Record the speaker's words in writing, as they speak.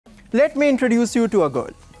Let me introduce you to a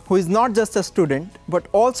girl who is not just a student but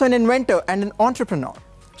also an inventor and an entrepreneur.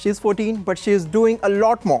 She is 14, but she is doing a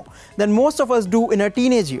lot more than most of us do in her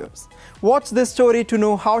teenage years. Watch this story to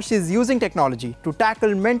know how she is using technology to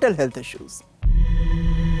tackle mental health issues.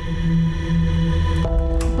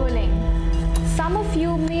 Bullying. Some of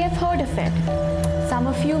you may have heard of it. Some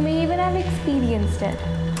of you may even have experienced it.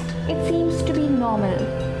 It seems to be normal,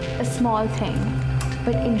 a small thing,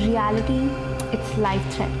 but in reality, it's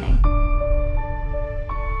life-threatening.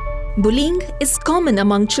 Bullying is common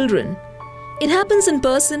among children. It happens in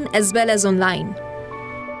person as well as online.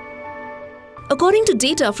 According to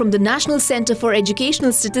data from the National Center for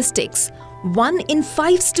Educational Statistics, 1 in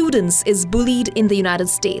 5 students is bullied in the United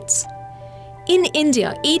States. In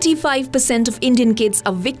India, 85% of Indian kids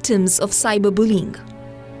are victims of cyberbullying.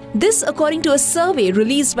 This according to a survey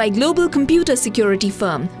released by global computer security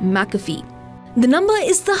firm McAfee. The number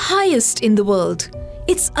is the highest in the world.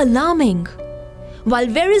 It's alarming. While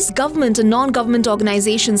various government and non-government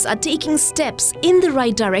organizations are taking steps in the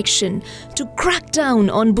right direction to crack down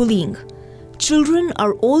on bullying, children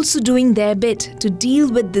are also doing their bit to deal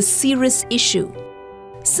with this serious issue.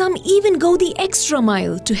 Some even go the extra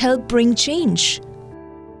mile to help bring change.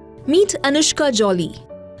 Meet Anushka Jolly.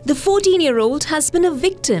 The 14-year-old has been a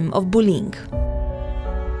victim of bullying.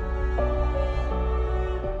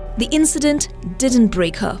 The incident didn't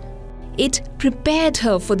break her. It prepared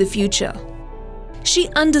her for the future. She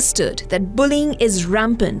understood that bullying is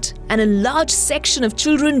rampant and a large section of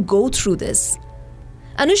children go through this.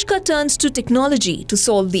 Anushka turns to technology to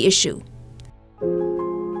solve the issue.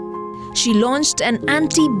 She launched an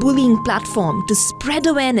anti-bullying platform to spread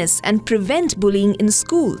awareness and prevent bullying in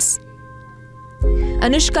schools.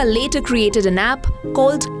 Anushka later created an app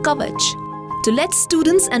called Kavach to let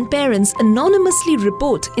students and parents anonymously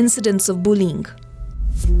report incidents of bullying.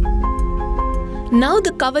 Now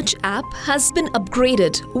the Kavach app has been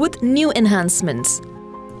upgraded with new enhancements.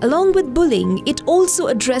 Along with bullying, it also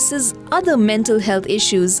addresses other mental health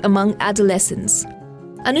issues among adolescents.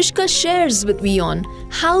 Anushka shares with WION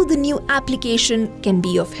how the new application can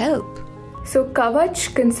be of help. So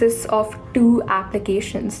Kavach consists of 2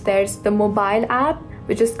 applications. There's the mobile app,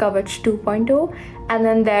 which is Kavach 2.0, and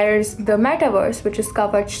then there's the metaverse, which is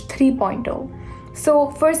Kavach 3.0.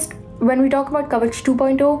 So first, when we talk about Kavach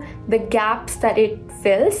 2.0, the gaps that it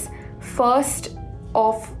fills, first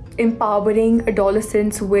of empowering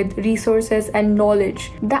adolescents with resources and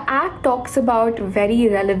knowledge. The app talks about very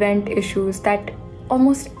relevant issues that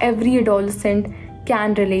almost every adolescent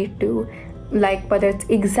can relate to, like whether it's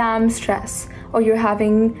exam stress, or you're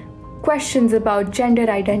having questions about gender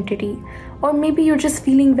identity, or maybe you're just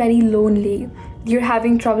feeling very lonely. You're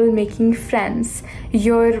having trouble making friends,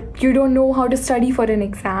 you don't know how to study for an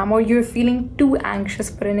exam, or you're feeling too anxious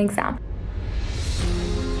for an exam.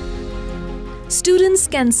 Students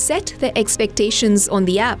can set their expectations on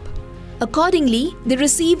the app. Accordingly, they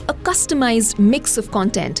receive a customized mix of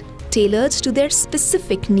content tailored to their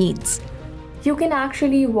specific needs. You can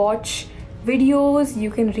actually watch videos, you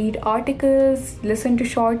can read articles, listen to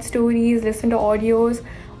short stories, listen to audios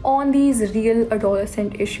on these real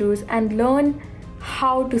adolescent issues and learn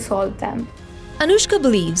how to solve them. Anushka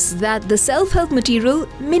believes that the self-help material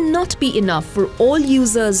may not be enough for all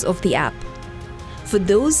users of the app. For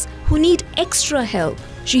those who need extra help,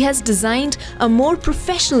 she has designed a more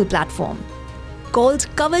professional platform called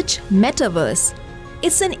Kavach Metaverse.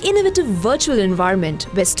 It's an innovative virtual environment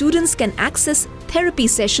where students can access therapy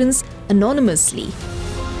sessions anonymously.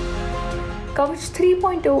 Kavach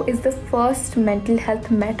 3.0 is the first mental health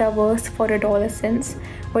metaverse for adolescents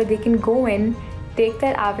where they can go in, take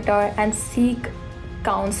their avatar and seek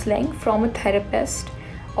counseling from a therapist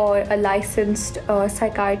or a licensed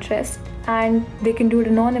psychiatrist, and they can do it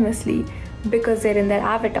anonymously because they're in their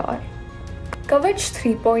avatar. Kavach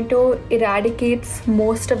 3.0 eradicates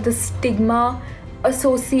most of the stigma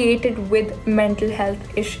associated with mental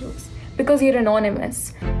health issues because you're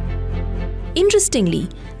anonymous. Interestingly,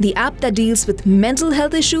 the app that deals with mental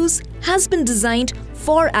health issues has been designed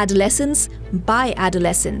for adolescents by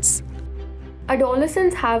adolescents.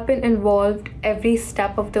 Adolescents have been involved every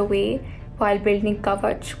step of the way while building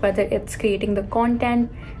Kavach, whether it's creating the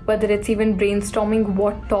content, whether it's even brainstorming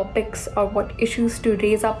what topics or what issues to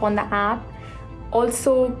raise up on the app.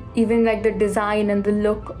 Also, even like the design and the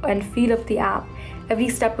look and feel of the app, every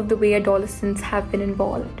step of the way adolescents have been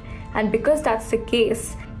involved. And because that's the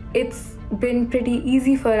case, it's been pretty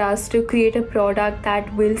easy for us to create a product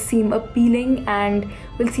that will seem appealing and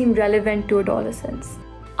will seem relevant to adolescents.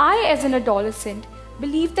 I, as an adolescent,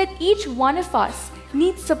 believe that each one of us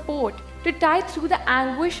needs support to tide through the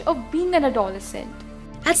anguish of being an adolescent.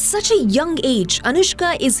 At such a young age,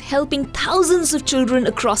 Anushka is helping thousands of children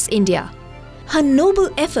across India. Her noble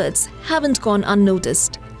efforts haven't gone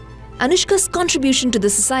unnoticed. Anushka's contribution to the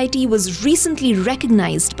society was recently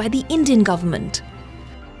recognized by the Indian government.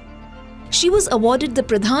 She was awarded the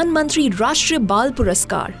Pradhan Mantri Rashtriya Bal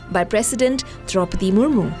Puraskar by President Draupadi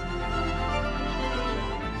Murmu.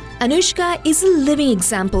 Anushka is a living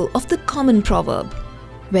example of the common proverb,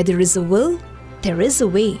 where there is a will, there is a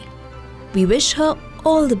way. We wish her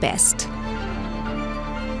all the best.